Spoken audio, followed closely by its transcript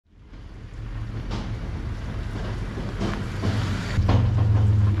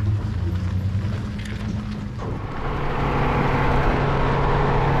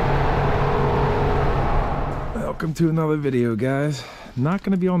Welcome to another video, guys. Not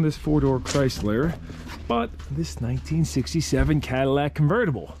going to be on this four-door Chrysler, but this 1967 Cadillac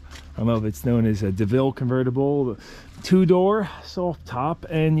Convertible. I don't know if it's known as a DeVille Convertible, two-door, soft top,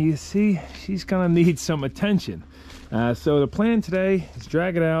 and you see she's going to need some attention. So the plan today is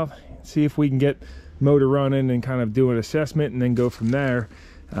drag it out, see if we can get motor running and kind of do an assessment and then go from there.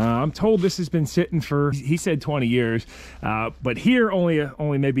 I'm told this has been sitting for, he said 20 years, but here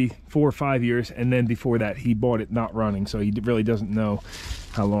only maybe 4 or 5 years, and then before that he bought it not running, so he really doesn't know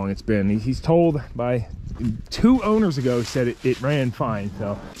how long it's been. He's told by 2 owners ago, said it ran fine.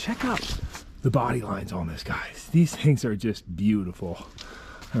 So check out the body lines on this, guys. These things are just beautiful.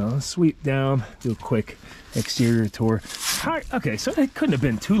 Let's sweep down, do a quick exterior tour. Okay, so it couldn't have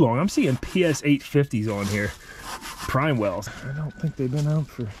been too long. I'm seeing PS 850s on here. Prime wells. I don't think they've been out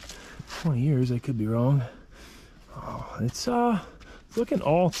for 20 years. I could be wrong. Oh, it's looking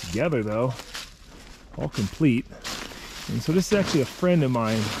all together though, all complete. And so this is actually a friend of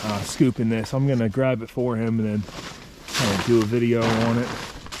mine scooping this. I'm gonna grab it for him and then kind of do a video on it.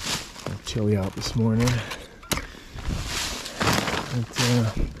 I'll chilly out this morning.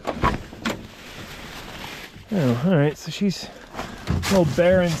 Oh, all right. So she's a little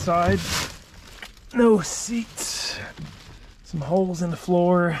bare inside. No seats, some holes in the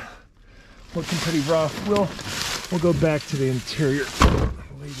floor, looking pretty rough. We'll go back to the interior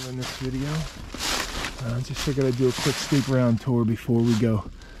later in this video. Just figured I'd do a quick scoop around tour before we go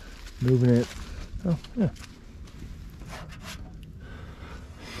moving it. Oh yeah,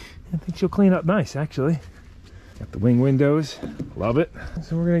 I think she'll clean up nice actually. Got the wing windows, love it.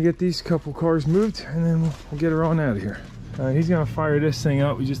 So we're gonna get these couple cars moved and then we'll get her on out of here. He's gonna fire this thing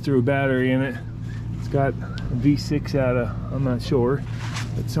up. We just threw a battery in it. Got a V6 out of, I'm not sure,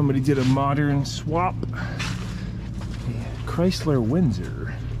 but somebody did a modern swap. The Chrysler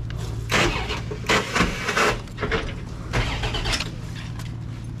Windsor.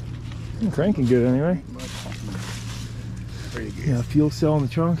 Cranking good anyway. Pretty good. Yeah, fuel cell in the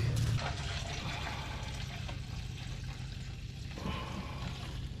trunk.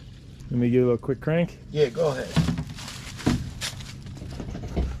 Let me give it a little quick crank. Yeah, go ahead.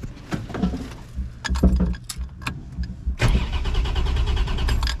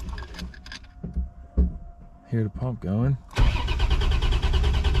 Hear the pump going.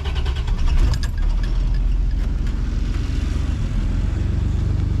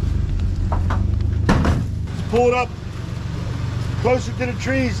 Pull it up closer to the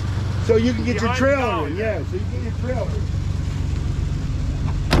trees so you can get your trailer in. Yeah, so you can get your trailer.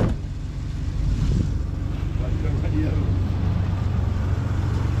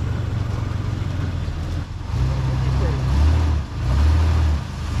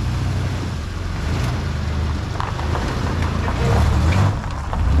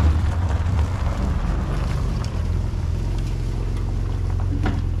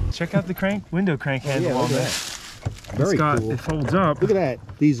 Check out the window crank handle on that. Very cool. It folds up. Look at that.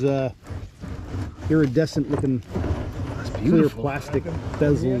 These iridescent looking clear plastic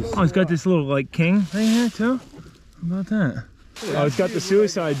bezels. Oh, it's got this little like king thing here too. How about that? Oh, it's got the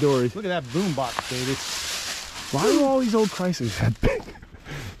suicide doors. Look at that boom box, baby. Why do all these old Chryslers have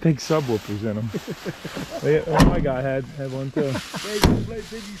big subwoofers in them? Oh, my guy had one too. Yeah, you can play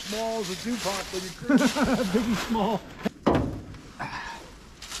Biggie Smalls or Tupac when you Biggie Small.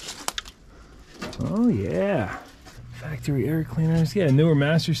 Oh yeah, factory air cleaners. Yeah, newer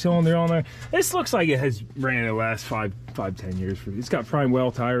master cylinder on there. This looks like it has ran the last 5-10 years. It's got prime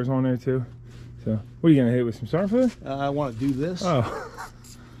well tires on there too. So what are you gonna hit with some star fluid? I want to do this. Oh,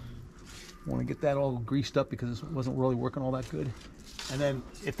 I want to get that all greased up because it wasn't really working all that good. And then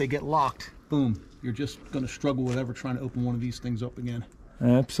if they get locked, boom, you're just gonna struggle with ever trying to open one of these things up again.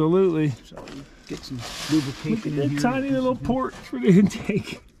 absolutely. So get some lubrication Look at in that here. tiny little port for the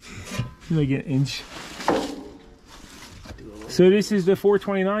intake. Like an inch. So this is the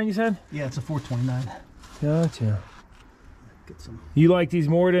 429 you said? Yeah, it's a 429. Gotcha. Get some. You like these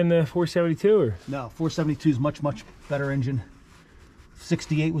more than the 472 or? No, 472 is much better engine.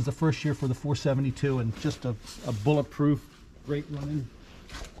 68 was the first year for the 472, and just a bulletproof, great running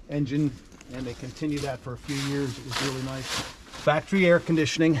engine, and they continued that for a few years. It was really nice. Factory air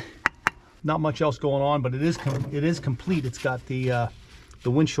conditioning. Not much else going on, but it is complete. It's got the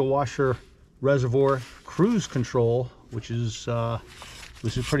windshield washer, reservoir, cruise control, which is a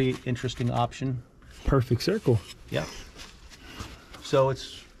pretty interesting option. Perfect circle. Yep. So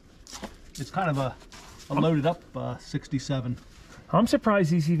it's kind of a loaded up 67. I'm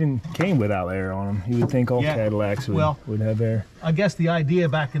surprised these even came without air on them. You would think all Cadillacs would have air. I guess the idea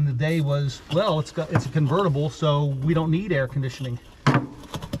back in the day was, well, it's a convertible, so we don't need air conditioning.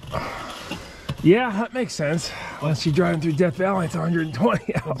 Yeah, that makes sense. Unless you're driving through Death Valley, it's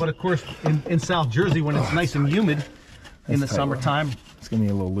 120 out. But of course, in South Jersey, when it's nice and humid in the tight, summertime. It's gonna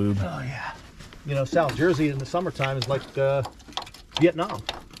need a little lube. Oh yeah. You know, South Jersey in the summertime is like Vietnam.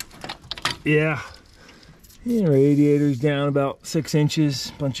 Yeah. Yeah, radiator's down about 6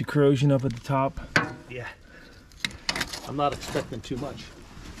 inches. Bunch of corrosion up at the top. Yeah. I'm not expecting too much.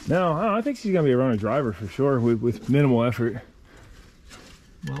 No, I think she's gonna be a runner driver for sure with minimal effort.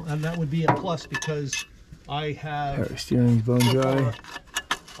 Well, and that would be a plus because I have Power steering's bone dry.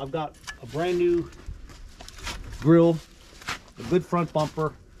 I've got a brand new grill, a good front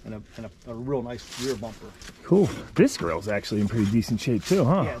bumper, and a real nice rear bumper. Cool. This grill's actually in pretty decent shape too,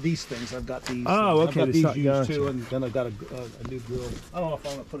 huh? Yeah, these things. I've got these. Oh, okay. I've got these used gotcha. too, and then I've got a new grill. I don't know if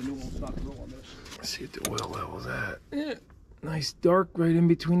I'm gonna put a new old stock grill on this. Let's see what the oil level's at. Yeah. Nice dark right in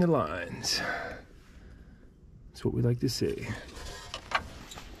between the lines. That's what we like to see.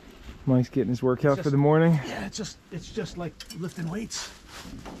 Mike's getting his workout for the morning. Yeah, it's just like lifting weights.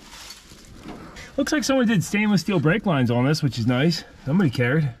 Looks like someone did stainless steel brake lines on this, which is nice. Somebody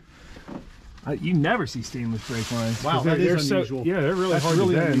cared. You never see stainless brake lines. Wow, that is unusual. Yeah, they're really That's hard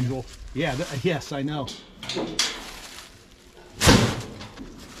really to bend. unusual. Yeah, yes, I know.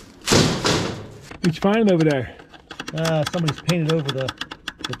 What you finding over there? Somebody's painted over the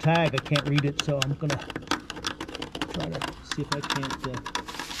tag. I can't read it, so I'm gonna try to see if I can't.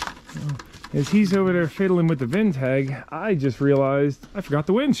 As he's over there fiddling with the VIN tag, I just realized I forgot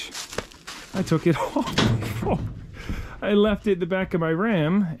the winch. I took it off. I left it in the back of my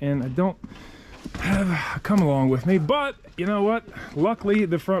Ram, and I don't have a come along with me, but you know what? Luckily,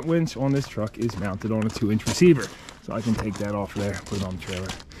 the front winch on this truck is mounted on a 2-inch receiver, so I can take that off there, put it on the trailer.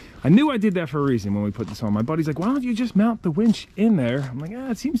 I knew I did that for a reason when we put this on. My buddy's like, why don't you just mount the winch in there? I'm like,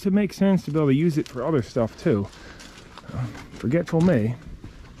 it seems to make sense to be able to use it for other stuff too. Forgetful me.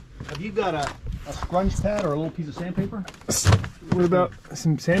 Have you got a scrunch pad or a little piece of sandpaper? What about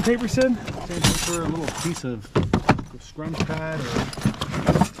some sandpaper, Sid? Sandpaper, a little piece of scrunch pad. Or...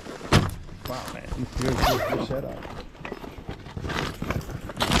 Wow, man. Here's set up.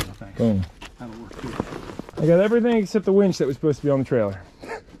 Oh, thanks. Boom. That'll work too. I got everything except the winch that was supposed to be on the trailer.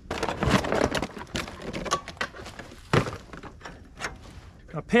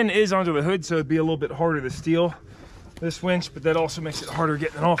 A pin is under the hood, so it'd be a little bit harder to steal this winch, but that also makes it harder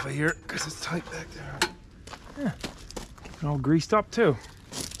getting it off of here because it's tight back there. Yeah, getting all greased up too.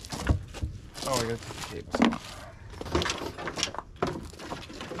 Oh, I gotta take the cables off.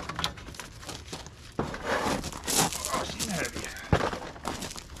 Oh, she's heavy.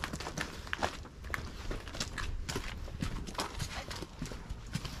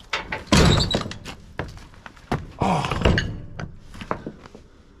 Oh,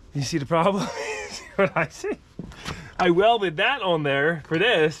 you see the problem? See what I see? I welded that on there for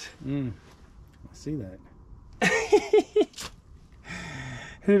this. I see that.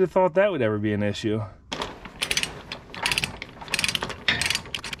 Who'd have thought that would ever be an issue?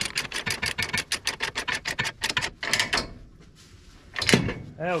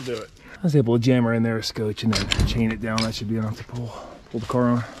 That'll do it. I was able to jam her in there a scotch and then chain it down. That should be enough to pull the car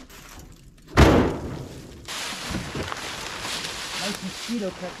on. Nice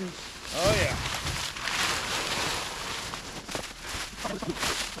mosquito catchers. Oh yeah.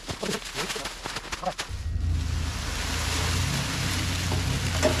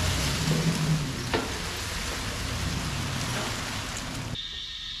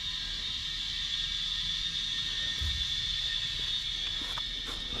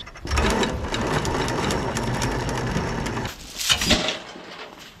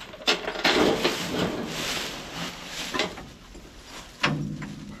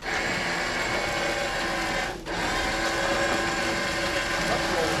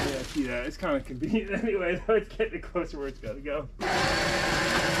 Yeah, it's kind of convenient anyway, though. It's getting it closer where it's got to go.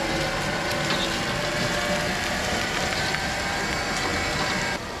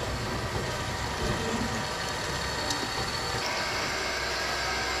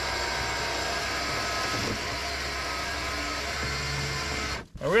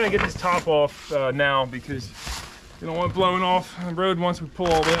 We're going to get this top off now because we don't want it blowing off on the road once we pull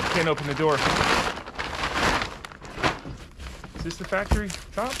all the way up. Can't open the door. Is this the factory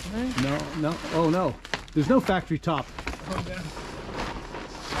top? Right? No. Oh no. There's no factory top. Oh, yeah.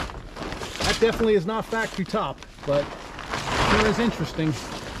 That definitely is not factory top, but sure is interesting.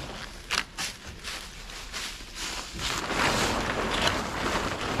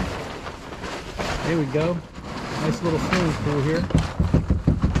 There we go. Nice little swimming pool here.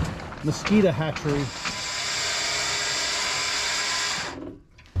 Mosquito hatchery.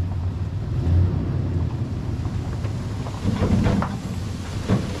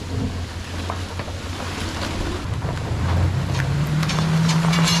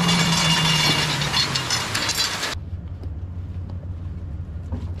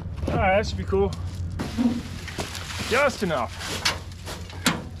 that should be cool. Just enough.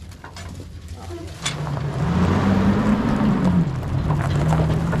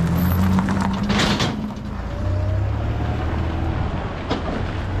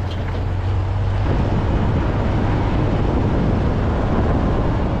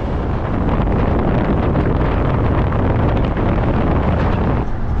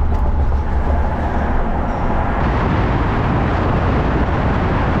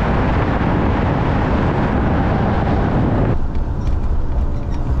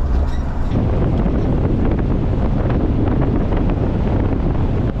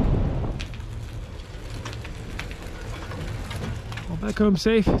 Back home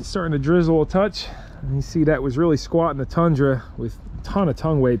safe. It's starting to drizzle a touch. And you see that was really squat in the tundra with a ton of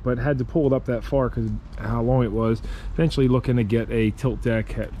tongue weight, but had to pull it up that far because of how long it was. Eventually looking to get a tilt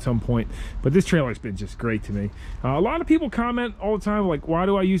deck at some point. But this trailer's been just great to me. A lot of people comment all the time, like, why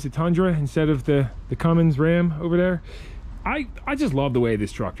do I use the Tundra instead of the Cummins Ram over there? I just love the way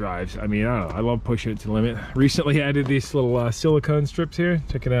this truck drives. I mean, I don't know, I love pushing it to the limit. Recently added these little silicone strips here.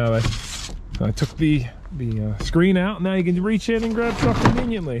 Check it out. I took the screen out. Now you can reach in and grab stuff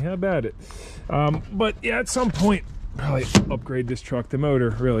conveniently. How about it? But yeah, at some point probably upgrade this truck. The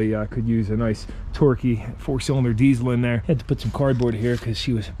motor really could use a nice torquey 4-cylinder diesel in there. Had to put some cardboard here because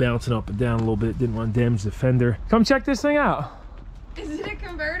she was bouncing up and down a little bit. Didn't want to damage the fender. Come check this thing out. Is it a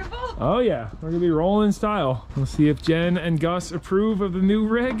convertible? Oh yeah, we're gonna be rolling in style. We'll see if Jen and Gus approve of the new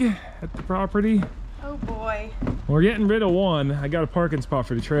rig at the property. Oh boy. We're getting rid of one. I got a parking spot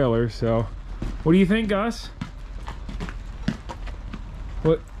for the trailer, so what do you think, Gus?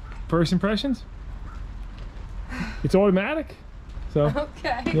 What, first impressions? It's automatic, so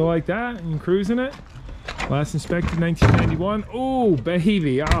okay. you like that and cruising it. Last inspected 1991. Oh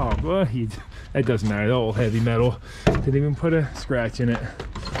baby, oh boy, that doesn't matter. The old heavy metal didn't even put a scratch in it.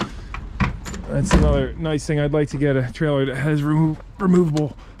 That's another nice thing. I'd like to get a trailer that has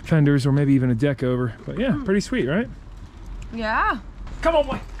removable fenders or maybe even a deck over. But yeah, pretty sweet, right? Yeah. Come on,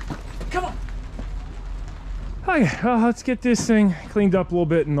 boy. Come on. Okay, well, let's get this thing cleaned up a little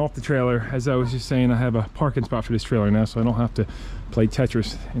bit and off the trailer. As I was just saying, I have a parking spot for this trailer now, so I don't have to play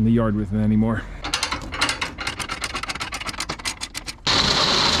Tetris in the yard with it anymore.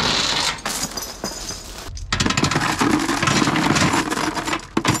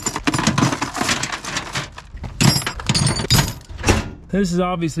 This has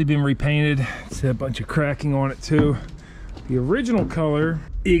obviously been repainted. It's a bunch of cracking on it too. The original color,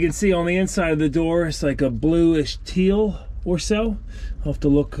 you can see on the inside of the door, it's like a bluish teal or so. I'll have to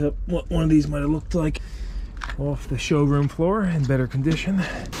look up what one of these might have looked like off the showroom floor in better condition.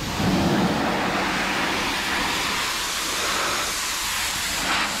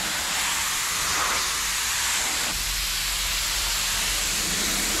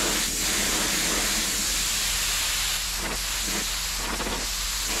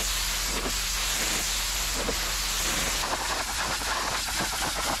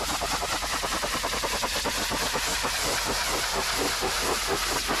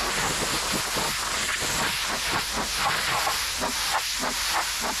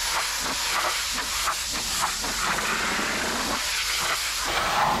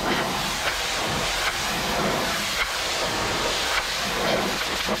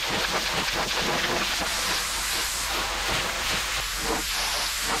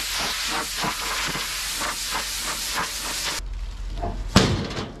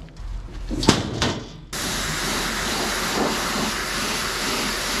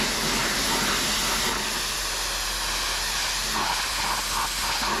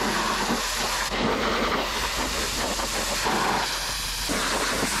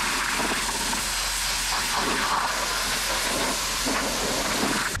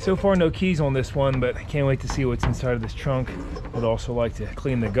 So far no keys on this one, but I can't wait to see what's inside of this trunk. I'd also like to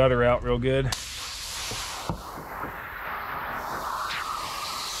clean the gutter out real good.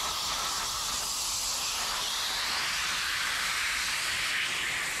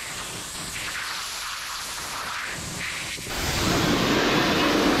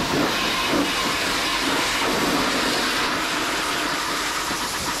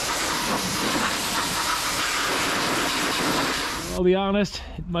 I'll be honest,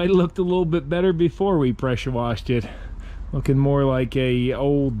 it might have looked a little bit better before we pressure washed it. Looking more like a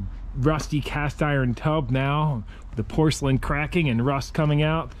old rusty cast iron tub now, with the porcelain cracking and rust coming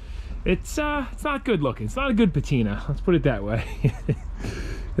out. It's not good looking. It's not a good patina, let's put it that way.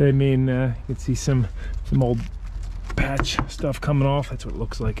 I mean, you can see some old patch stuff coming off. That's what it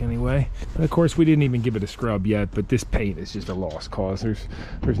looks like anyway. And of course, we didn't even give it a scrub yet, but this paint is just a lost cause.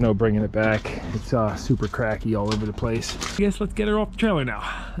 There's no bringing it back. It's super cracky all over the place. I guess let's get her off the trailer now.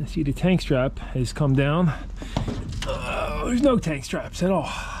 I see the tank strap has come down. There's no tank straps at all.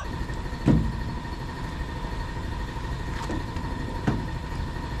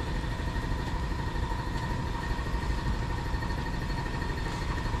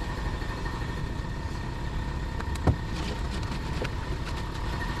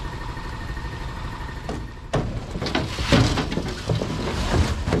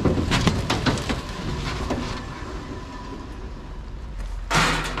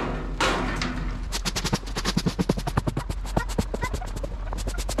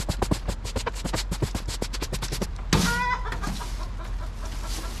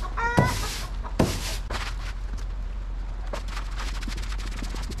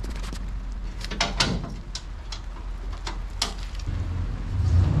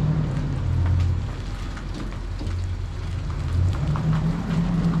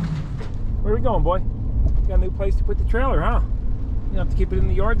 Where are we going, boy? You got a new place to put the trailer, huh? You don't have to keep it in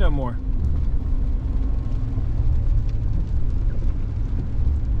the yard no more.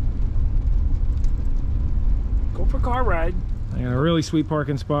 Go for a car ride. I got a really sweet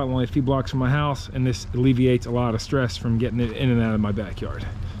parking spot only a few blocks from my house, and this alleviates a lot of stress from getting it in and out of my backyard.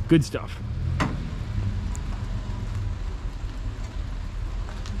 Good stuff.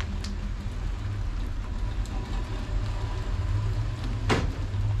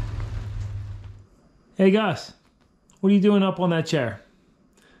 Hey Gus, what are you doing up on that chair?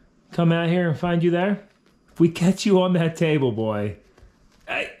 Come out here and find you there? If we catch you on that table, boy,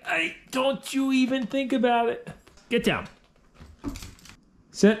 I don't you even think about it. Get down.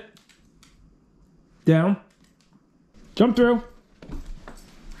 Sit. Down. Jump through.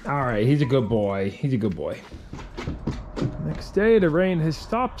 All right, he's a good boy. He's a good boy. Next day, the rain has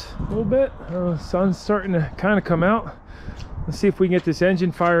stopped a little bit. The sun's starting to kind of come out. Let's see if we can get this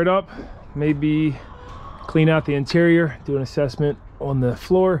engine fired up. Maybe clean out the interior, do an assessment on the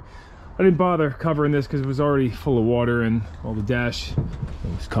floor. I didn't bother covering this because it was already full of water and all the dash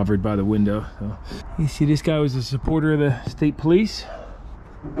was covered by the window. So, you see, this guy was a supporter of the state police.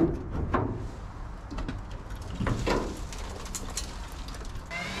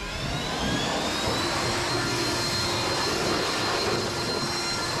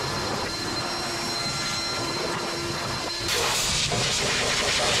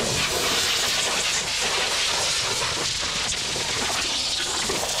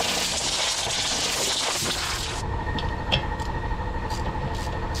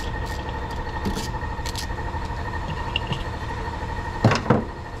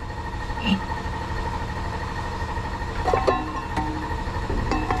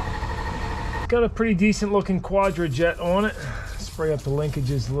 Got a pretty decent looking Quadrajet on it. Spray up the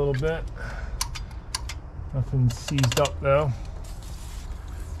linkages a little bit. Nothing seized up though,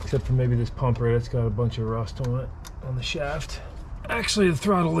 except for maybe this pumper that's got a bunch of rust on it, on the shaft. Actually, the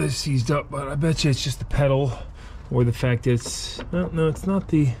throttle is seized up, but I bet you it's just the pedal or the fact it's, no, it's not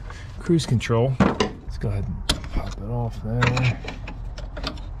the cruise control. Let's go ahead and pop it off there.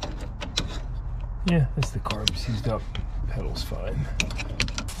 Yeah, that's the carb seized up. Pedal's fine.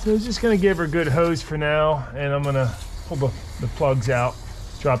 So I was just gonna give her a good hose for now, and I'm gonna pull the plugs out,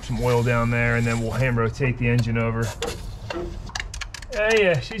 drop some oil down there, and then we'll hand rotate the engine over.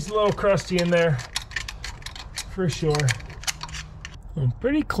 Yeah, she's a little crusty in there, for sure.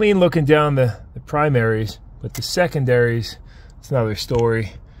 Pretty clean looking down the primaries, but the secondaries, it's another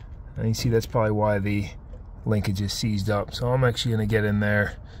story. And you see that's probably why the linkage is seized up. So I'm actually gonna get in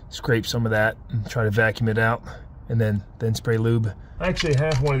there, scrape some of that, and try to vacuum it out, and then spray lube. I actually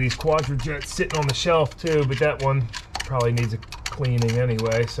have one of these Quadrajets sitting on the shelf too, but that one probably needs a cleaning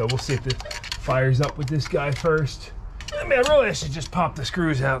anyway, so we'll see if it fires up with this guy first. I mean, I should just pop the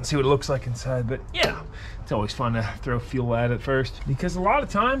screws out and see what it looks like inside, but yeah, it's always fun to throw fuel at it first, because a lot of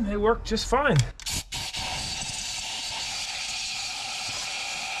time they work just fine.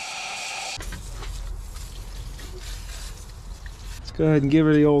 Let's go ahead and give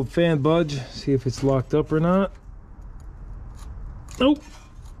her the old fan budge, see if it's locked up or not. Nope.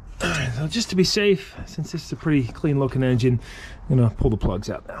 Alright, so just to be safe, since this is a pretty clean looking engine, I'm gonna pull the plugs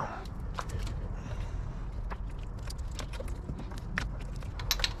out now.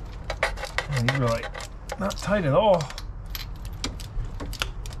 And these are like not tight at all,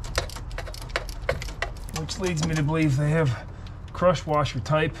 which leads me to believe they have crush washer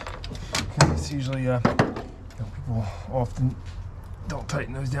type. It's usually people often don't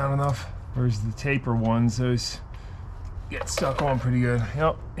tighten those down enough, whereas the taper ones, those get stuck on pretty good.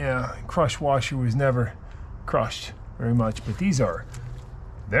 Yep, yeah, crush washer was never crushed. very much, but these are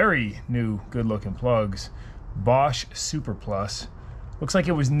very new, good-looking plugs. Bosch Super Plus. Looks like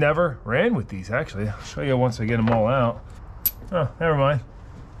it was never ran with these, actually. I'll show you once I get them all out. Oh, never mind.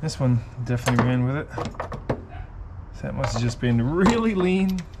 This one definitely ran with it. So that must have just been really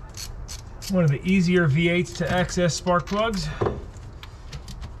lean. One of the easier V8s to access spark plugs.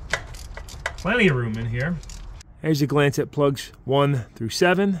 Plenty of room in here. Here's a glance at plugs 1 through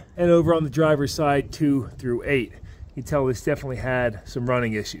 7, and over on the driver's side 2 through 8. You can tell this definitely had some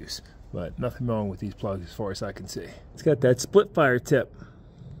running issues, but nothing wrong with these plugs as far as I can see. It's got that split fire tip.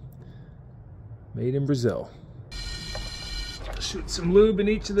 Made in Brazil. Shoot some lube in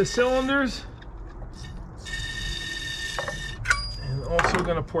each of the cylinders. And also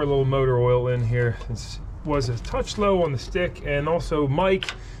gonna pour a little motor oil in here. This was a touch low on the stick, and also Mike,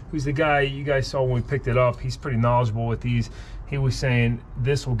 who's the guy you guys saw when we picked it up, he's pretty knowledgeable with these. He was saying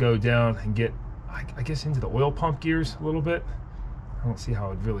this will go down and get, I guess, into the oil pump gears a little bit. I don't see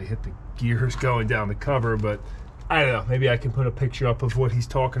how it really hit the gears going down the cover, but I don't know. Maybe I can put a picture up of what he's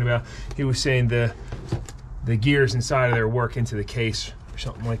talking about. He was saying the gears inside of there work into the case or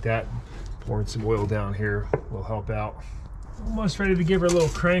something like that. Pouring some oil down here will help out. Almost ready to give her a little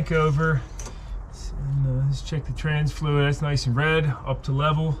crank over. And, let's check the trans fluid. That's nice and red, up to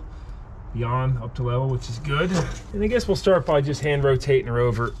level, beyond up to level, which is good. And I guess we'll start by just hand rotating her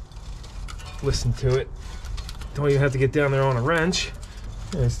over. Listen to it. Don't even have to get down there on a wrench.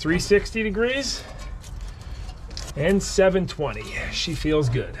 And it's 360 degrees and 720. She feels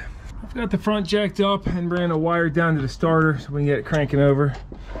good. I've got the front jacked up and ran a wire down to the starter so we can get it cranking over.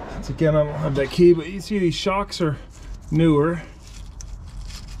 Once again, I don't have that key, but you see these shocks are newer.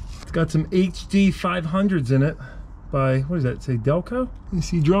 It's got some HD 500s in it by, what does that say, Delco? You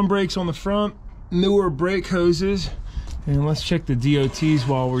see drum brakes on the front, newer brake hoses. And let's check the DOTs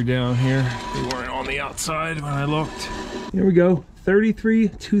while we're down here. They weren't on the outside when I looked. Here we go,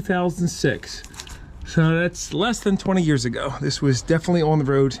 33/2006. So that's less than 20 years ago. This was definitely on the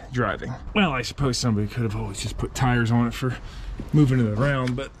road driving. Well, I suppose somebody could have always just put tires on it for moving it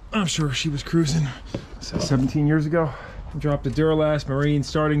around, but I'm sure she was cruising. So 17 years ago. Drop the Duralast Marine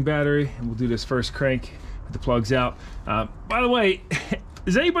starting battery, and we'll do this first crank with the plugs out. By the way,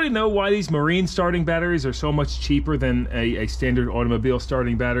 does anybody know why these Marine starting batteries are so much cheaper than a standard automobile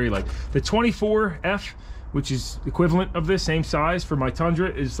starting battery? Like the 24F, which is equivalent of this, same size for my Tundra,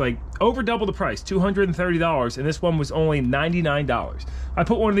 is like over double the price, $230, and this one was only $99. I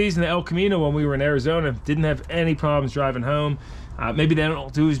put one of these in the El Camino when we were in Arizona, didn't have any problems driving home. Maybe they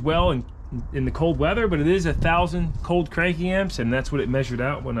don't do as well in the cold weather, but it is 1,000 cold cranking amps, and that's what it measured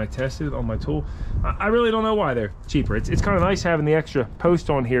out when I tested it on my tool. I really don't know why they're cheaper. It's kind of nice having the extra post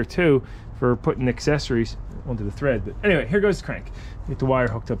on here too for putting accessories onto the thread. But anyway, here goes the crank. Get the wire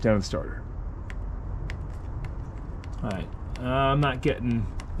hooked up down to the starter. All right, I'm not even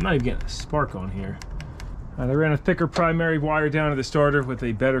getting a spark on here. They ran a thicker primary wire down to the starter with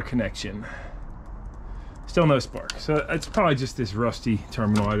a better connection. Still no spark, so it's probably just this rusty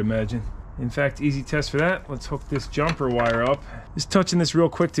terminal, I'd imagine. In fact, easy test for that. Let's hook this jumper wire up. Just touching this real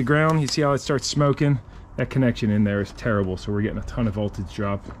quick to ground. You see how it starts smoking? That connection in there is terrible, so we're getting a ton of voltage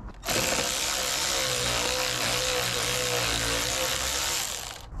drop.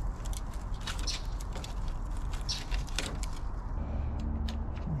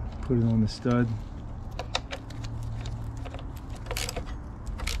 Put it on the stud.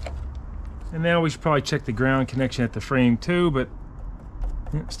 And now we should probably check the ground connection at the frame too, but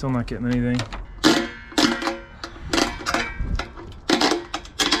still not getting anything.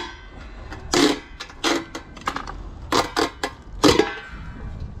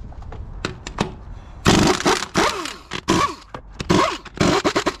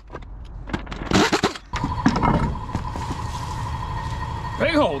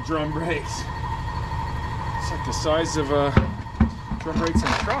 Big old drum brakes. It's like the size of drum brakes in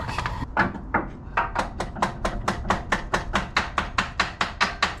a truck.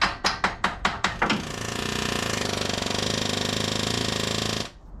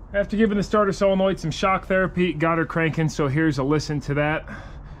 After giving the starter solenoid some shock therapy, got her cranking, so here's a listen to that. We'll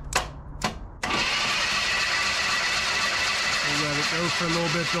let it go for a little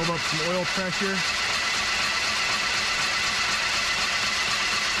bit, build up some oil pressure.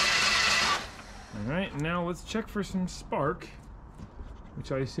 All right, now let's check for some spark,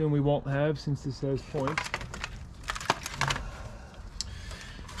 which I assume we won't have since this has points.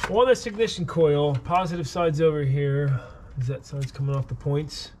 On this ignition coil, positive side's over here. That side's coming off the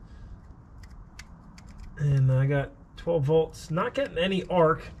points. And I got 12 volts, not getting any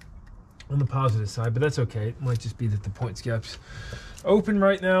arc on the positive side, but that's okay. It might just be that the points gap's open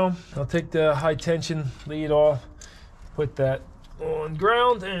right now. I'll take the high tension lead off put that on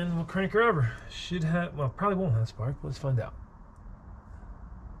ground and we'll crank her over. Should have, well, probably won't have spark. Let's find out.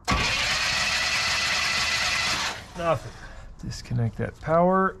 Nothing. Disconnect that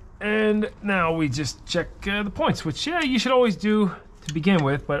power, and now we just check the points, which, yeah, you should always do to begin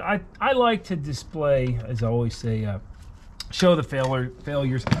with, but I like to display, as I always say, show the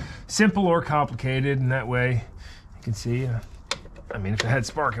failures, simple or complicated, and that way you can see, I mean, if it had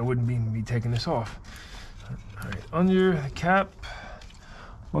spark, I wouldn't be taking this off. All right, under the cap,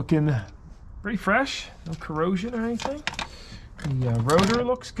 looking pretty fresh, no corrosion or anything. The rotor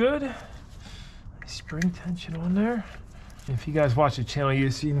looks good. Spring tension on there. If you guys watch the channel,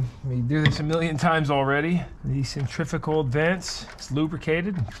 you've seen me do this a million times already. The centrifugal advance, it's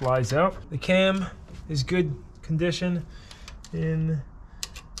lubricated and flies out. The cam is good condition. You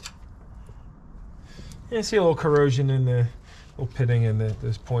see a little corrosion in the little pitting in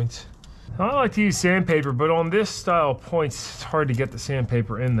those points. I like to use sandpaper, but on this style of points, it's hard to get the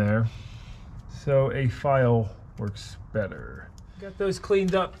sandpaper in there. So a file works better. Got those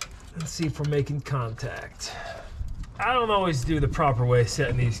cleaned up. Let's see if we're making contact. I don't always do the proper way of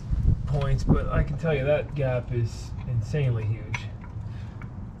setting these points, but I can tell you that gap is insanely huge.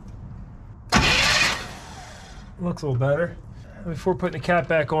 Looks a little better. Before putting the cap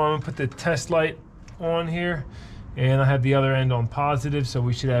back on, I'm gonna put the test light on here, and I have the other end on positive, so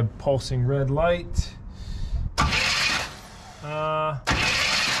we should have pulsing red light.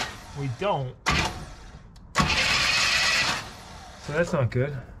 We don't. So that's not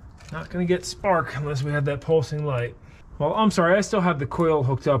good. Not gonna get spark unless we have that pulsing light. Well, I'm sorry, I still have the coil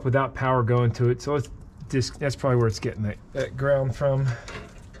hooked up without power going to it, so that's probably where it's getting that ground from.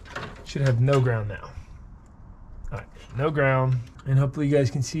 Should have no ground now. All right, no ground. And hopefully you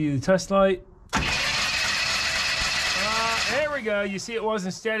guys can see the test light. There we go. You see it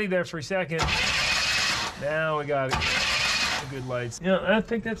wasn't steady there for a second. Now we got it. Good lights. Yeah, I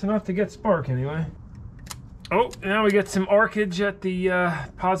think that's enough to get spark anyway. Oh, now we get some arcage at the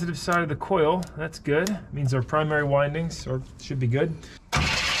positive side of the coil. That's good. Means our primary windings should be good.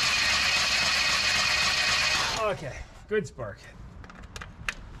 Okay, good spark.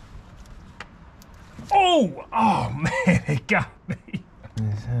 Oh man, it got me.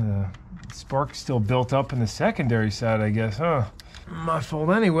 Spark still built up in the secondary side, I guess, huh? My fault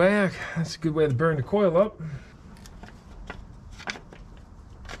anyway. That's a good way to burn the coil up.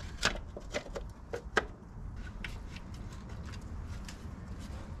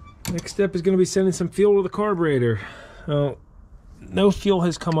 Next step is going to be sending some fuel to the carburetor. No fuel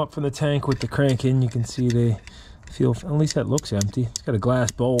has come up from the tank with the crank in. You can see the fuel, at least that looks empty. It's got a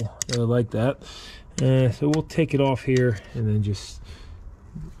glass bowl. I really like that. So we'll take it off here, and then just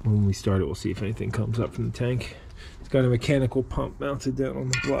when we start it, we'll see if anything comes up from the tank. It's got a mechanical pump mounted down on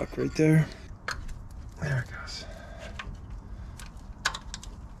the block right there. There it goes.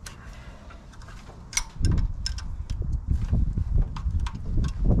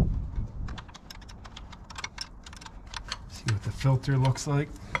 See what the filter looks like.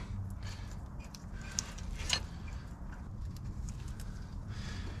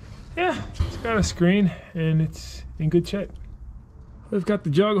 Yeah, it's got a screen and it's in good shape. We've got the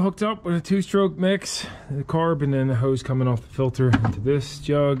jug hooked up with a 2-stroke mix, the carb, and then the hose coming off the filter into this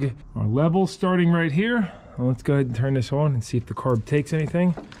jug. Our level starting right here. Well, let's go ahead and turn this on and see if the carb takes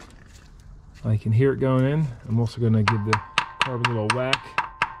anything. I can hear it going in. I'm also going to give the carb a little whack.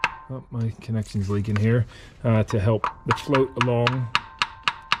 Oh, my connection's leaking here, to help the float along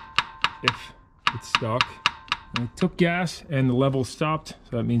if it's stuck. I took gas and the level stopped,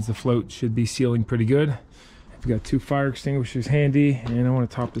 so that means the float should be sealing pretty good. I've got 2 fire extinguishers handy, and I want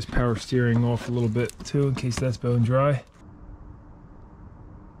to top this power steering off a little bit too in case that's bone dry.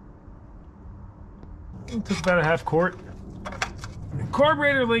 It took about a half quart. The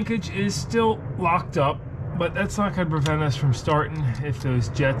carburetor linkage is still locked up, but that's not going to prevent us from starting if those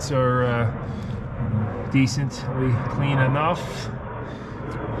jets are decently clean enough.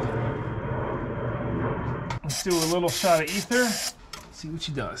 Let's do a little shot of ether, see what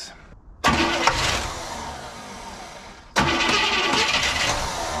she does.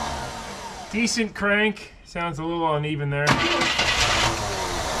 Decent crank, sounds a little uneven there.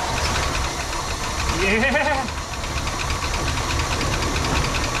 Yeah!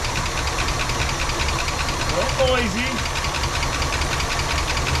 A little noisy.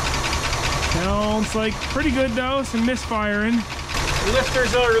 Sounds like pretty good though, some misfiring. The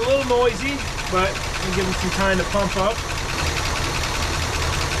lifters are a little noisy, but we'll give them some time to pump up.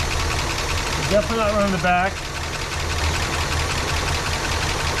 We're definitely not running the back.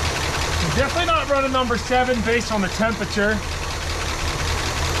 We're definitely not running number 7 based on the temperature.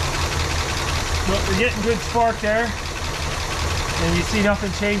 But we're getting good spark there. And you see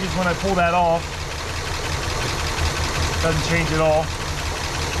nothing changes when I pull that off. Doesn't change at all.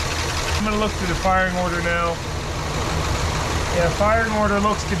 I'm gonna look through the firing order now. Yeah, firing order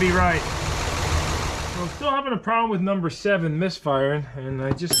looks to be right. So I'm still having a problem with number 7 misfiring, and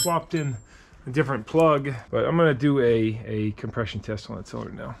I just swapped in a different plug, but I'm gonna do a compression test on that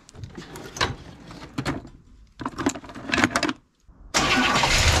cylinder now.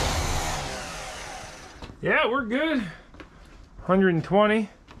 Yeah, we're good. 120, and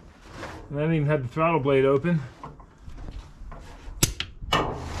I didn't even have the throttle blade open.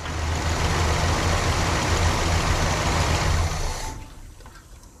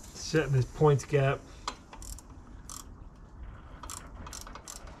 Setting this points gap.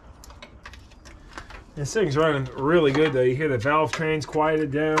 This thing's running really good though. You hear the valve trains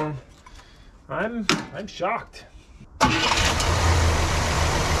quieted down. I'm shocked. I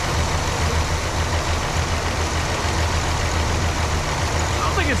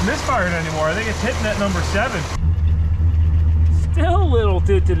don't think it's misfiring anymore. I think it's hitting that number 7. Still a little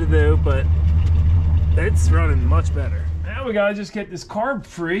do-do-do-do, but it's running much better. Now we gotta just get this carb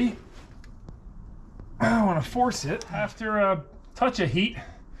free. I don't want to force it. After a touch of heat,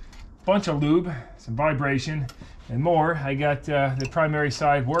 bunch of lube, some vibration, and more, I got the primary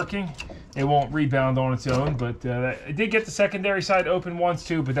side working. It won't rebound on its own, but I did get the secondary side open once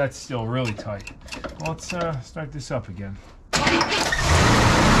too, but that's still really tight. Well, let's start this up again.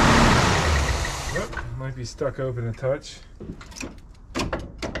 Yep, might be stuck open a touch.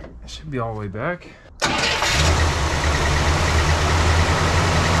 It should be all the way back.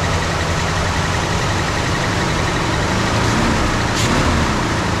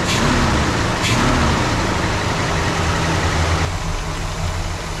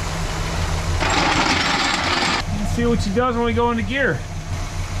 See what she does when we go into gear.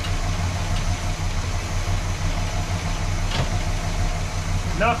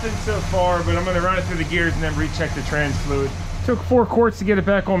 Nothing so far, but I'm going to run it through the gears and then recheck the trans fluid. Took 4 quarts to get it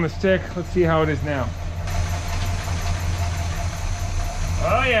back on the stick. Let's see how it is now.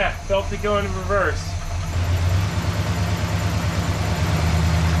 Oh yeah, felt it go into reverse.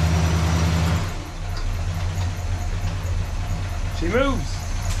 She moves.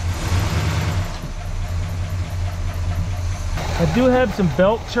 I do have some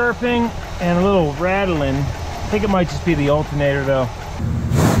belt chirping and a little rattling. I think it might just be the alternator though.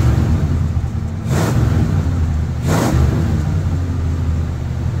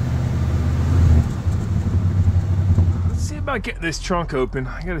 Let's see about getting this trunk open.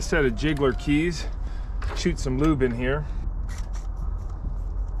 I got a set of jiggler keys. Shoot some lube in here.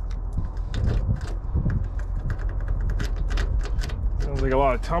 Sounds like a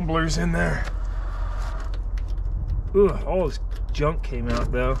lot of tumblers in there. Ugh, all this junk came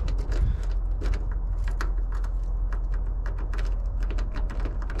out though.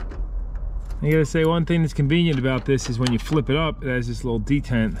 I gotta say, one thing that's convenient about this is when you flip it up, it has this little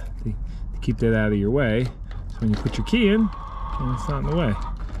detent to keep that out of your way. So when you put your key in, it's not in the way.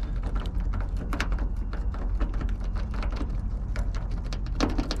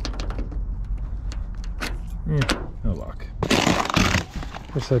 No luck.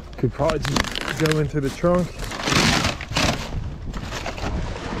 Guess I could probably just go into the trunk.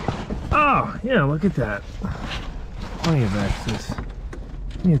 Oh, yeah, look at that. Plenty of access.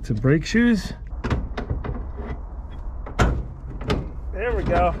 Need some brake shoes. There we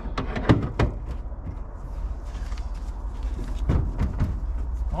go.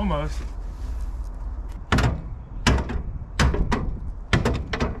 Almost.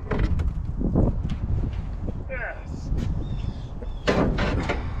 Yes.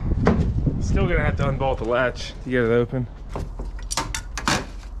 Still gonna have to unbolt the latch to get it open.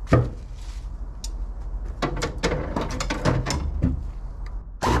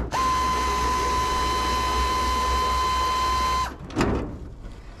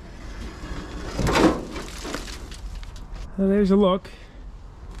 Well, there's a look.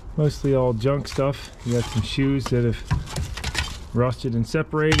 Mostly all junk stuff. You got some shoes that have rusted and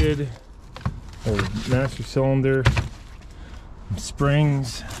separated. Old master cylinder. Some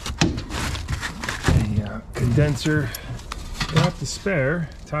springs. A condenser. Got the spare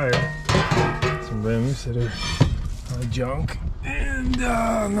tire. Some rims that are junk. And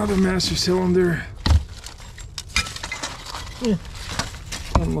another master cylinder. Yeah.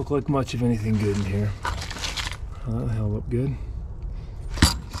 Doesn't look like much of anything good in here. Oh, that held up good.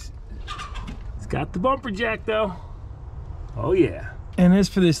 It's got the bumper jack though. Oh yeah. And as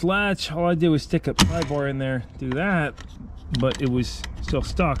for this latch, all I did was stick a pry bar in there, do that, but it was still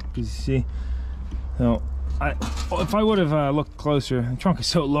stuck, because you see. So if I would have looked closer, the trunk is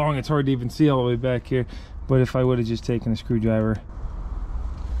so long it's hard to even see all the way back here. but if I would have just taken a screwdriver,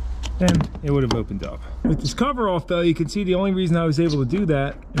 then it would have opened up. With this cover off though, you can see the only reason I was able to do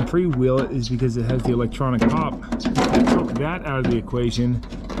that and freewheel it is because it has the electronic pop. If I took that out of the equation,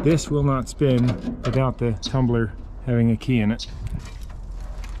 this will not spin without the tumbler having a key in it.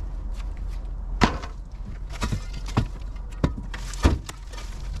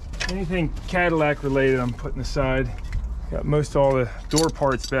 Anything Cadillac related I'm putting aside. Got most all the door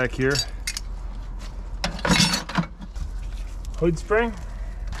parts back here. Hood spring.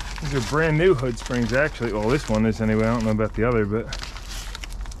 These are brand new hood springs actually. Well, this one is anyway. I don't know about the other, but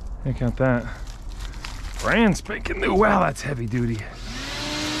check out that. Brand spanking new. Wow, that's heavy duty.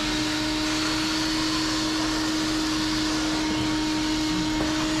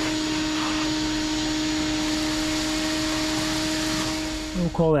 We'll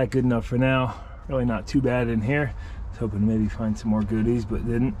call that good enough for now. Really not too bad in here. I was hoping to maybe find some more goodies, but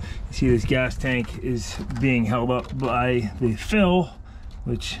didn't. You see this gas tank is being held up by the fill,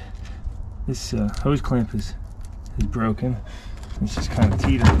 which this hose clamp is broken. It's just kind of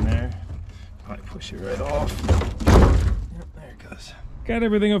teetering there. Probably push it right off. Yep, there it goes. Got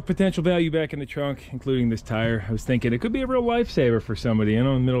everything of potential value back in the trunk, including this tire. I was thinking it could be a real lifesaver for somebody, you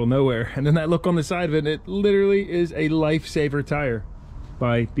know, in the middle of nowhere. And then I look on the side of it, and it literally is a lifesaver tire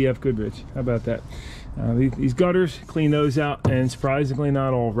by BF Goodrich. How about that? These gutters, clean those out, and surprisingly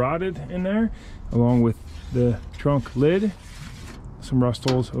not all rotted in there, along with the trunk lid. Some rust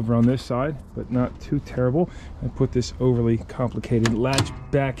holes over on this side, but not too terrible. I put this overly complicated latch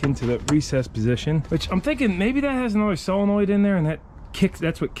back into the recessed position, which I'm thinking maybe that has another solenoid in there, and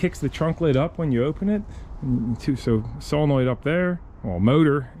that's what kicks the trunk lid up when you open it. So solenoid up there, well,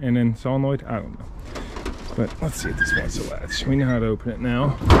 motor, and then solenoid, I don't know. But let's see if this wants to latch. We know how to open it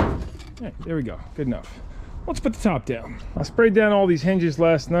now. Yeah, there we go, good enough. Let's put the top down. I sprayed down all these hinges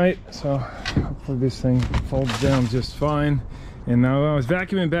last night, so hopefully this thing folds down just fine. And now when I was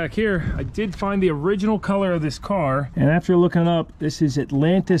vacuuming back here, I did find the original color of this car. And after looking up, this is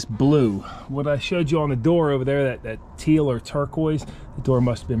Atlantis Blue. What I showed you on the door over there, that teal or turquoise, the door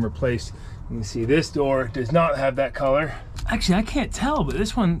must have been replaced. You can see this door does not have that color. Actually, I can't tell, but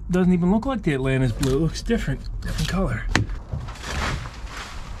this one doesn't even look like the Atlantis Blue. It looks different color.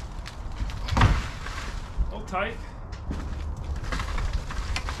 Hold tight.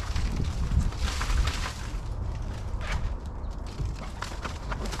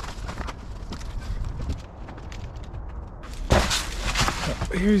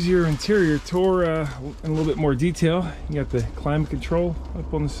 Here's your interior tour in a little bit more detail. You got the climate control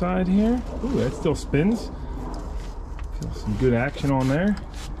up on the side here. Ooh, that still spins. Feel some good action on there.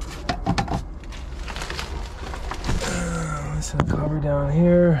 This cover down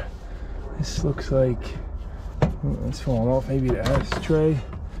here. This looks like it's falling off. Maybe the ashtray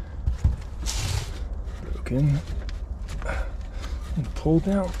broken. And pull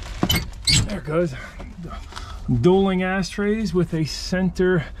down. There it goes. Dueling ashtrays with a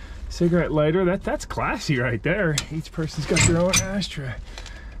center cigarette lighter. That's classy right there. Each person's got their own ashtray.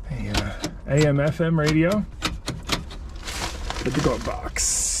 A AM FM radio. Put the glove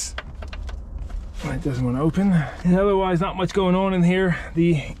box. That doesn't want to open. And otherwise, not much going on in here.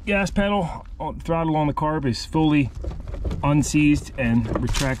 The gas pedal, throttle on the carb is fully unseized and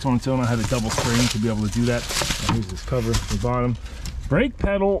retracts on its own. I had a double spring to be able to do that. Here's this cover at the bottom. Brake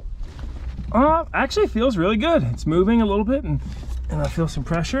pedal. Actually feels really good. It's moving a little bit, and I feel some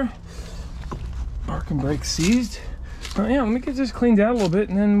pressure. Parking brake seized. Yeah, let me get this cleaned out a little bit,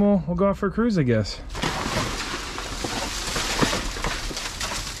 and then we'll go out for a cruise, I guess.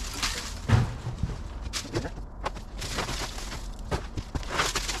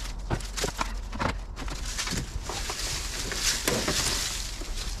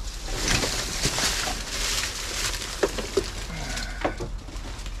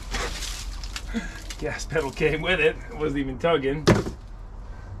 Gas pedal came with it. It wasn't even tugging.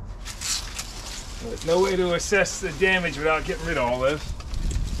 There's no way to assess the damage without getting rid of all this.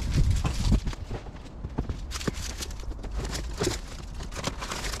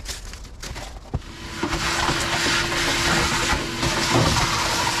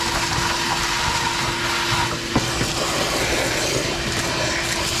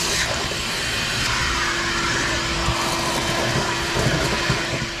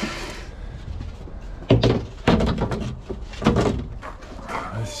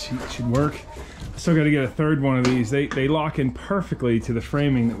 Should work. Still got to get a third one of these. They lock in perfectly to the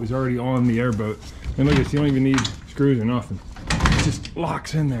framing that was already on the airboat. And look at this, you don't even need screws or nothing. It just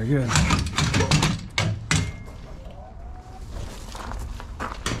locks in there good.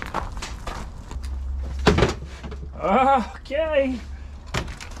 Okay.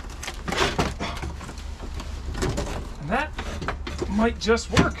 might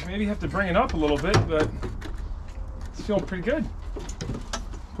just work. Maybe have to bring it up a little bit, but it's feeling pretty good.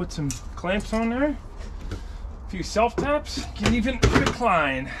 Put some clamps on there. A few self-taps. Can even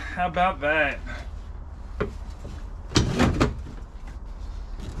recline. How about that?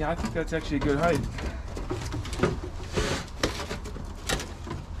 Yeah, I think that's actually a good height.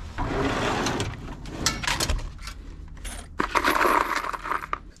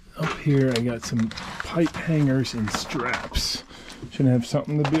 Up here, I got some pipe hangers and straps. Should have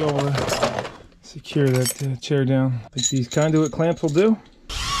something to be able to secure that chair down. I think these conduit clamps will do.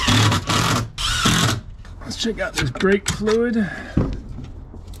 Let's check out this brake fluid.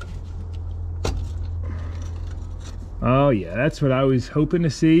 Oh yeah, that's what I was hoping to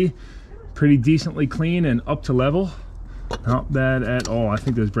see. Pretty decently clean and up to level. Not bad at all. I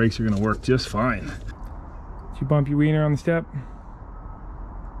think those brakes are gonna work just fine. Did you bump your wiener on the step?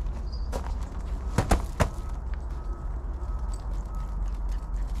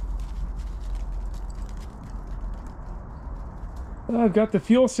 I've got the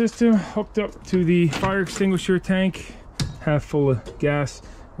fuel system hooked up to the fire extinguisher tank, half full of gas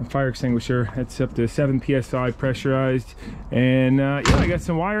and fire extinguisher. It's up to 7 psi pressurized, and yeah, I got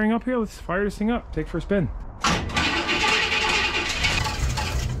some wiring up here. Let's fire this thing up, take it for a spin.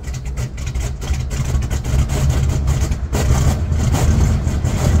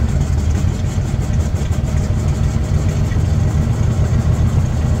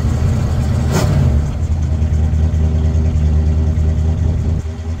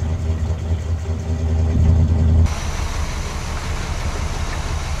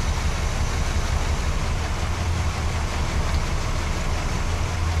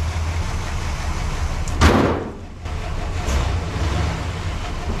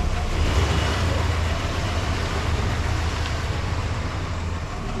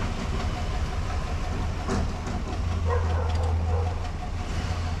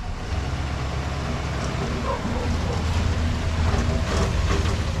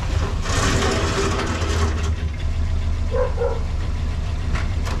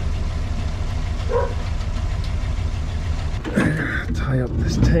 Tie up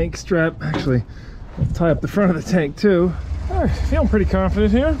this tank strap. Actually, let's tie up the front of the tank too. All right, feeling pretty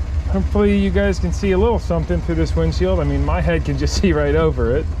confident here. Hopefully you guys can see a little something through this windshield. I mean, my head can just see right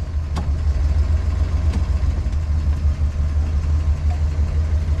over it.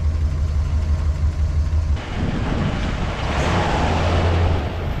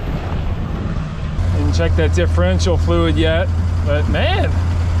 Didn't check that differential fluid yet, but man,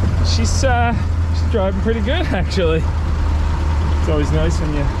 she's driving pretty good actually. It's always nice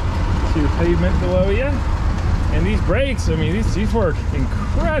when you see the pavement below you. And these brakes, I mean, these work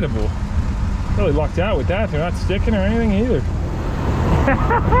incredible. Really lucked out with that. They're not sticking or anything either.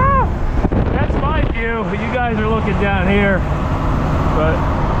 That's my view. You guys are looking down here. But,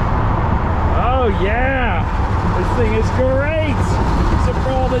 oh yeah, this thing is great. Except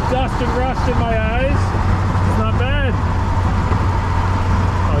for all the dust and rust in my eyes. It's not bad.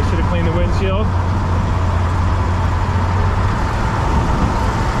 Oh, I should have cleaned the windshield.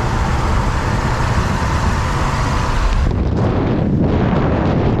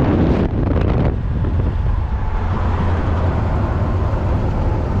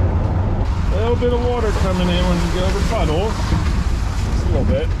 Bit of water coming in when you go over puddles, just a little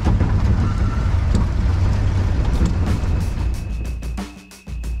bit.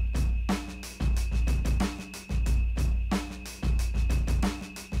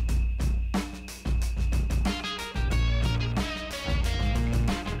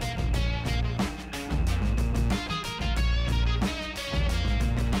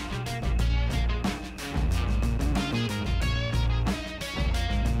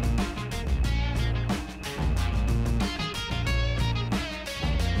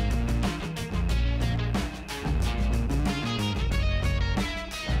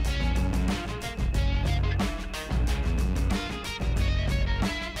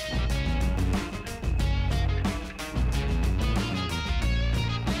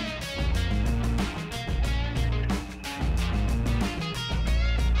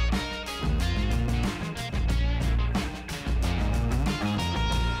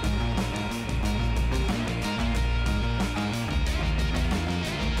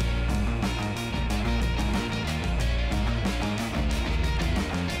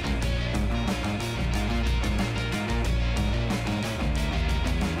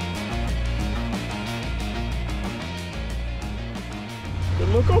 The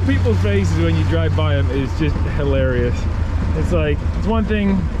look on people's faces when you drive by them is just hilarious. It's like, it's one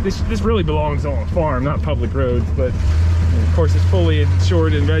thing, this really belongs on a farm, not public roads, but of course it's fully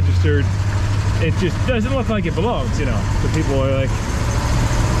insured and registered. it just doesn't look like it belongs, you know. So people are like,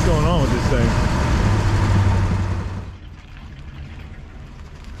 what's going on with this thing?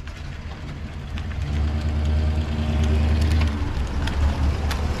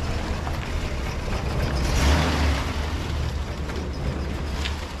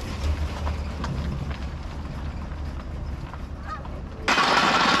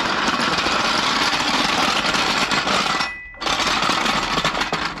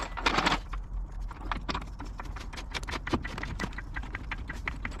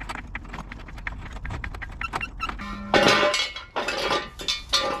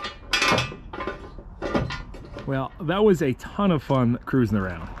 Well, that was a ton of fun cruising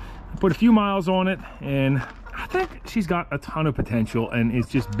around. I put a few miles on it, and I think she's got a ton of potential and is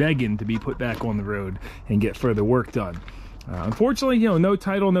just begging to be put back on the road and get further work done. Unfortunately, you know, no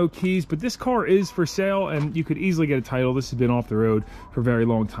title, no keys, but this car is for sale and you could easily get a title. This has been off the road for a very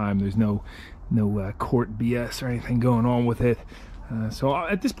long time. There's no court BS or anything going on with it. So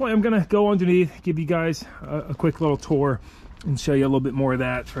at this point, I'm gonna go underneath, give you guys a quick little tour and show you a little bit more of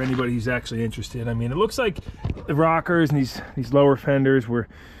that for anybody who's actually interested. I mean, it looks like the rockers and these lower fenders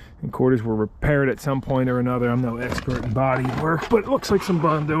and quarters were repaired at some point or another. I'm no expert in body work, but it looks like some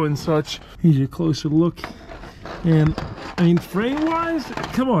Bondo and such. Here's a closer look. And I mean, frame wise,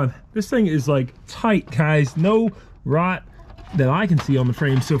 come on, this thing is like tight, guys. No rot that I can see on the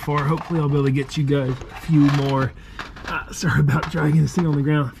frame so far. Hopefully I'll be able to get you guys a few more. Sorry about dragging this thing on the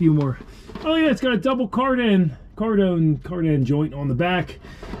ground. A few more. Oh yeah, it's got a double cardan joint on the back.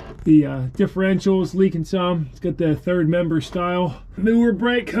 The differentials leaking some. It's got the third member style. Newer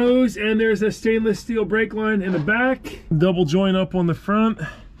brake hose, and there's a stainless steel brake line in the back. Double joint up on the front.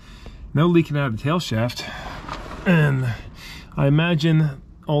 No leaking out of the tail shaft. And I imagine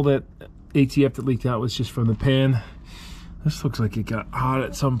all that ATF that leaked out was just from the pan. This looks like it got hot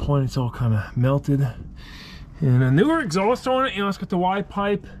at some point. It's all kind of melted. And a newer exhaust on it. You know, it's got the Y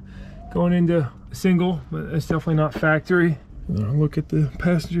pipe going into a single, but it's definitely not factory. Look at the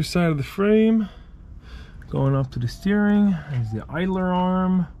passenger side of the frame. Going up to the steering. There's the idler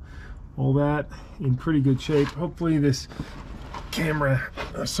arm. All that in pretty good shape. Hopefully this camera,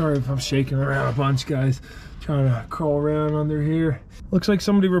 sorry if I'm shaking around a bunch, guys. Trying to crawl around under here. Looks like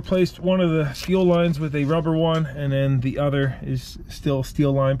somebody replaced one of the fuel lines with a rubber one, and then the other is still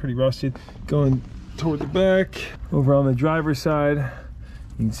steel line, pretty rusted. Going toward the back. Over on the driver's side,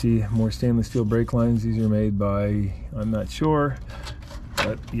 you can see more stainless steel brake lines. These are made by, I'm not sure,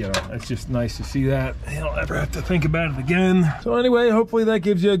 but you know, it's just nice to see that. You don't ever have to think about it again. So anyway, hopefully that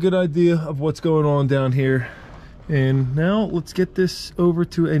gives you a good idea of what's going on down here. And now let's get this over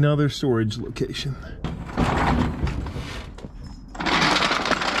to another storage location.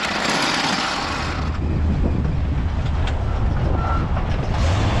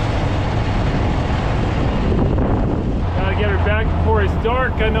 Before it's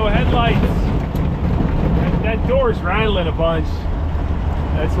dark, got no headlights. That door's rattling a bunch.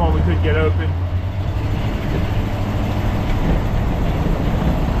 That's one we couldn't get open.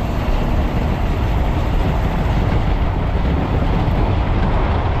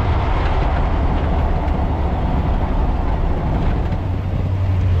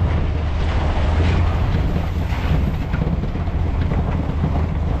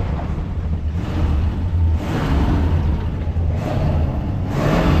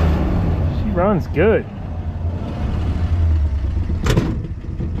 Runs good.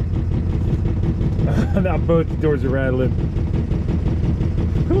 Now both the doors are rattling.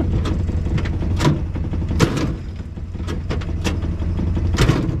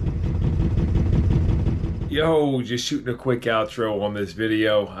 Yo, just shooting a quick outro on this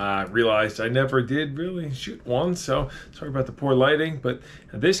video. I realized I never did really shoot one, so sorry about the poor lighting, but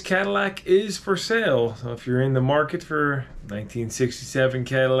this Cadillac is for sale. So if you're in the market for 1967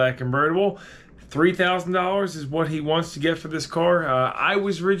 Cadillac Convertible, $3,000 is what he wants to get for this car. I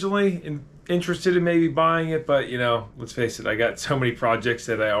was originally interested in maybe buying it, but you know, let's face it, I got so many projects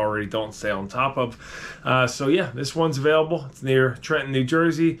that I already don't stay on top of. So yeah, this one's available. It's near Trenton, New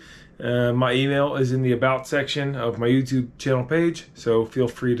Jersey. My email is in the About section of my YouTube channel page, so feel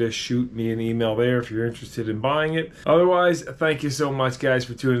free to shoot me an email there if you're interested in buying it. Otherwise, thank you so much, guys,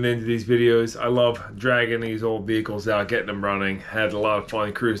 for tuning into these videos. I love dragging these old vehicles out, getting them running. Had a lot of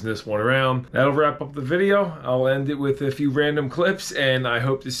fun cruising this one around. That'll wrap up the video. I'll end it with a few random clips, and I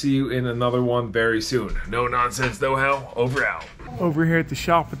hope to see you in another one very soon. No nonsense, no how. Over out. Over here at the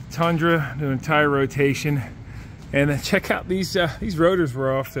shop with the Tundra, doing tire rotation. And check out these rotors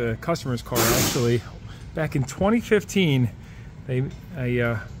were off the customer's car actually back in 2015.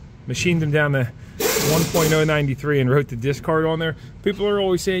 I machined them down to 1.093 and wrote the discard on there. People are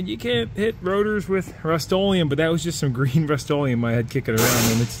always saying you can't hit rotors with Rust-Oleum, but that was just some green Rust-Oleum I had kicking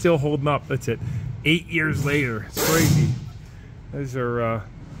around, and it's still holding up. That's it. 8 years later. It's crazy. Those are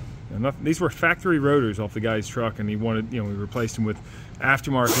these were factory rotors off the guy's truck, and he wanted, you know, we replaced them with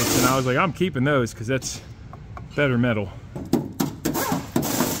aftermarkets, and I was like, I'm keeping those because that's better metal.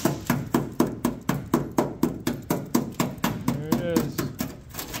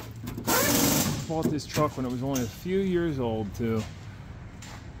 Bought this truck when it was only a few years old too,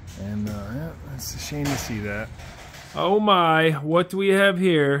 and yeah, it's a shame to see that. Oh my, what do we have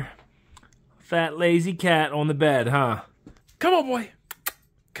here? Fat lazy cat on the bed, huh? Come on, boy,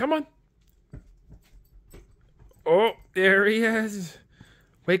 come on. Oh, there he is.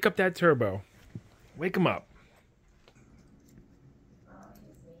 Wake up that turbo. Wake him up.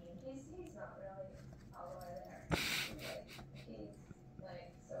 He's not really all the way there. He's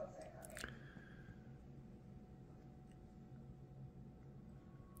like so psychotic.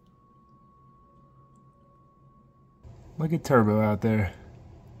 Look at Turbo out there.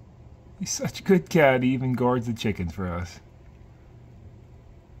 He's such a good cat, he even guards the chickens for us.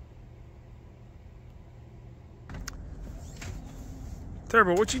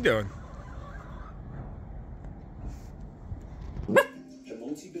 Turbo, what you doing? The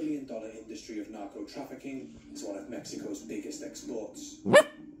multi-billion-dollar industry of narco-trafficking is one of Mexico's biggest exports.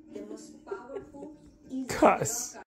 Cuss.